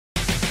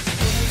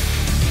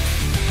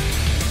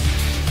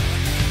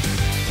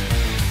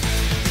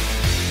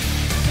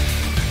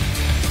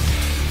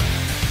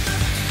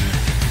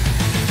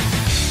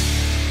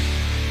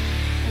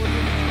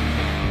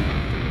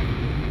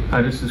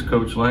Hi, this is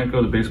Coach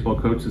Lanko, the baseball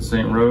coach at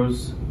St.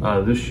 Rose.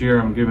 This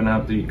year I'm giving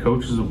out the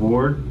Coaches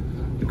Award.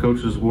 The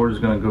Coaches Award is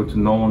going to go to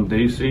Nolan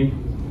Dacey.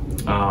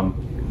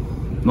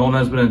 Nolan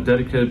has been a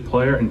dedicated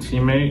player and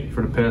teammate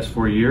for the past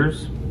 4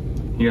 years.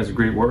 He has a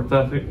great work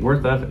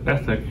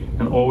ethic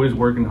and always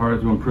working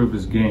hard to improve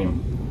his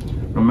game.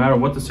 No matter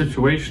what the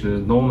situation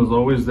is, Nolan is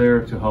always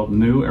there to help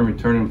new and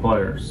returning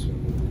players.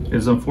 It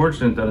is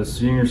unfortunate that his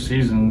senior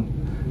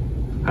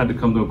season had to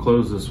come to a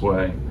close this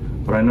way,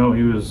 but I know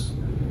he was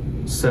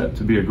set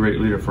to be a great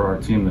leader for our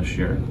team this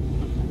year.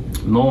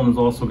 Nolan is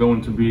also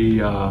going to be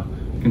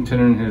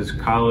continuing his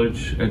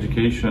college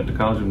education at the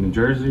College of New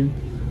Jersey.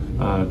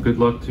 Good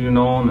luck to you,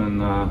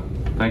 Nolan,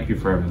 and thank you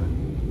for everything.